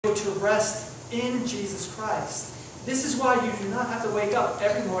rest in Jesus Christ. This is why you do not have to wake up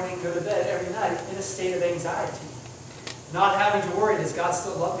every morning and go to bed every night in a state of anxiety. Not having to worry, does God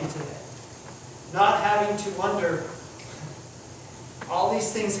still love me today? Not having to wonder, all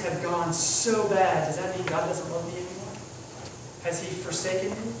these things have gone so bad. Does that mean God doesn't love me anymore? Has He forsaken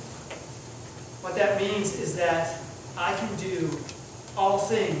me? What that means is that I can do all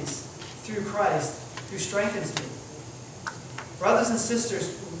things through Christ who strengthens me. Brothers and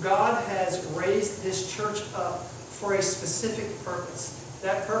sisters, God has raised this church up for a specific purpose.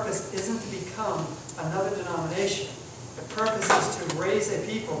 That purpose isn't to become another denomination. The purpose is to raise a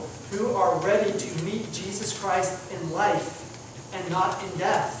people who are ready to meet Jesus Christ in life and not in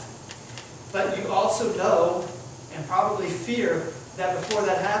death. But you also know and probably fear that before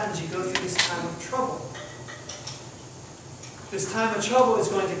that happens, you go through this time of trouble. This time of trouble is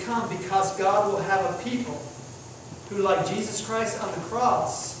going to come because God will have a people who, like Jesus Christ on the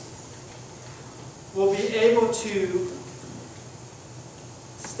cross, will be able to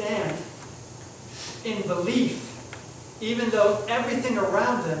stand in belief, even though everything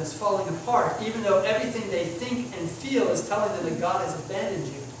around them is falling apart, even though everything they think and feel is telling them that God has abandoned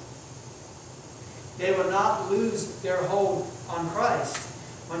you. They will not lose their hold on Christ.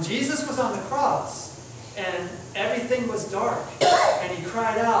 When Jesus was on the cross and everything was dark and He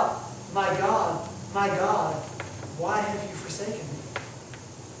cried out, my God, why have you forsaken me?"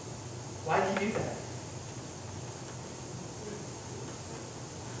 Why did He do that?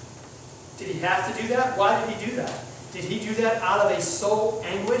 Did He have to do that? Why did He do that? Did He do that out of a soul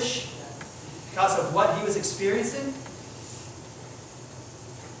anguish because of what He was experiencing?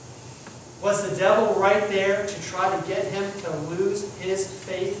 Was the devil right there to try to get Him to lose his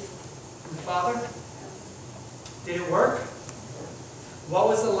faith in the Father? Did it work? What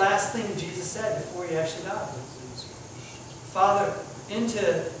was the last thing Jesus said before He actually died? "Father,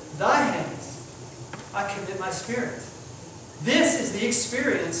 into Thy hands I commit my spirit." This is the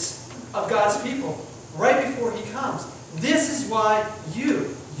experience of God's people right before He comes. This is why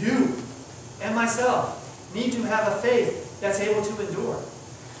you and myself need to have a faith that's able to endure.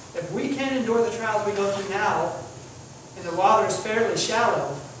 If we can't endure the trials we go through now, and the water is fairly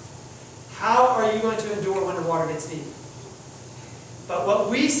shallow, how are you going to endure when the water gets deep? But what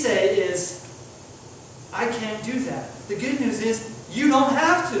we say is, I can't do that. The good news is, you don't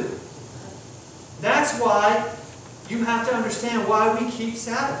have to. That's why you have to understand why we keep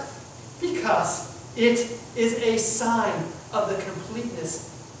Sabbath. Because it is a sign of the completeness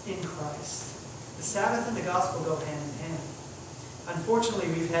in Christ. The Sabbath and the gospel go hand in hand. Unfortunately,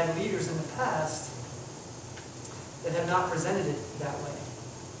 we've had leaders in the past that have not presented it that way.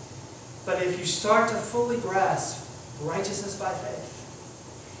 But if you start to fully grasp righteousness by faith,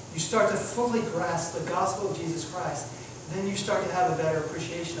 you start to fully grasp the gospel of Jesus Christ, then you start to have a better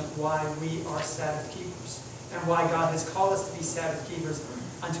appreciation of why we are Sabbath keepers and why God has called us to be Sabbath keepers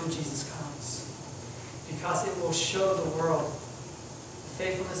until Jesus comes. Because it will show the world the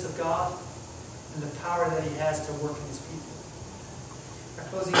faithfulness of God and the power that He has to work in His people. Our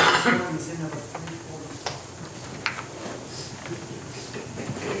closing this morning is in number 340.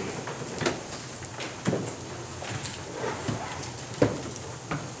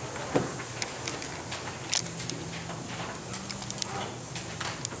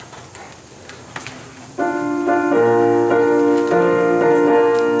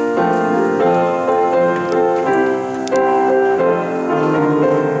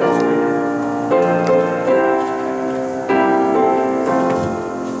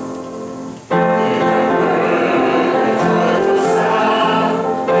 Yeah.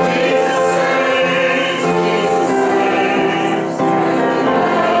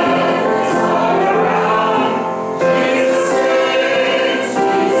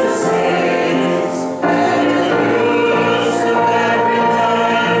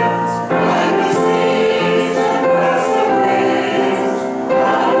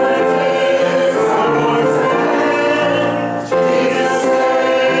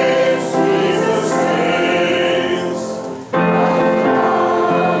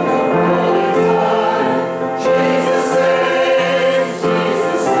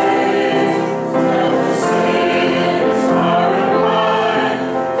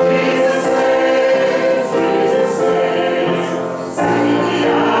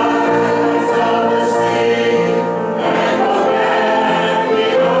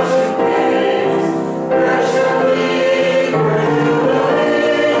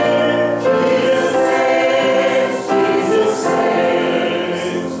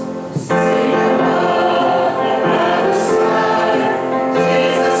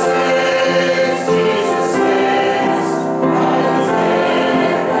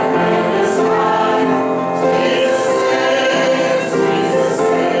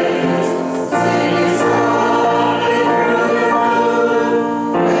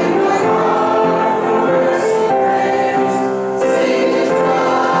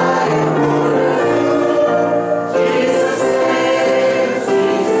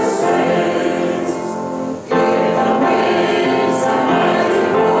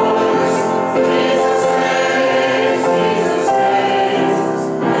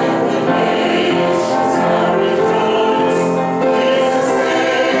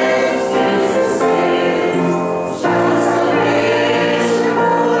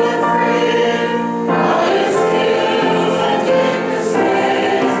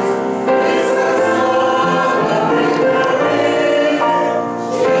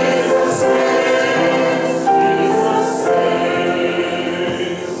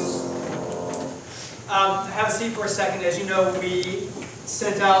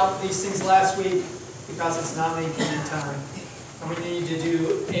 out these things last week because it's nominating committee time. And we need to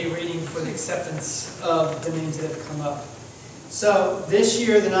do a reading for the acceptance of the names that have come up. So this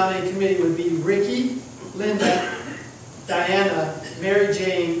year the nominating committee would be Ricky, Linda, Diana, Mary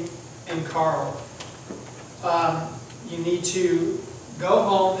Jane, and Carl. You need to go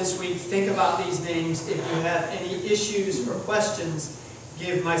home this week, think about these names. If you have any issues or questions,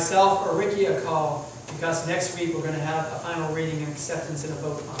 give myself or Ricky a call, because next week we're going to have a final reading and acceptance and a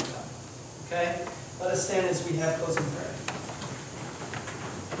vote on them. Okay? Let us stand as we have closing prayer.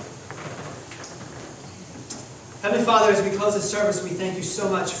 Heavenly Father, as we close this service, we thank you so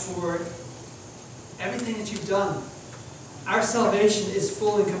much for everything that you've done. Our salvation is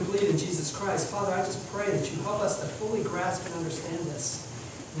full and complete in Jesus Christ. Father, I just pray that you help us to fully grasp and understand this.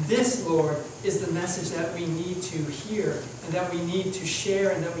 This, Lord, is the message that we need to hear, and that we need to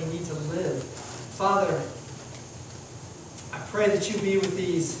share, and that we need to live. Father, I pray that you be with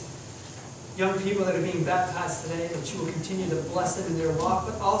these young people that are being baptized today, that you will continue to bless them in their walk,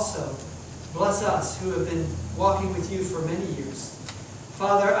 but also bless us who have been walking with you for many years.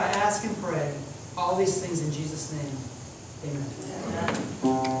 Father, I ask and pray all these things in Jesus' name.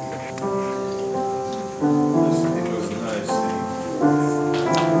 Amen.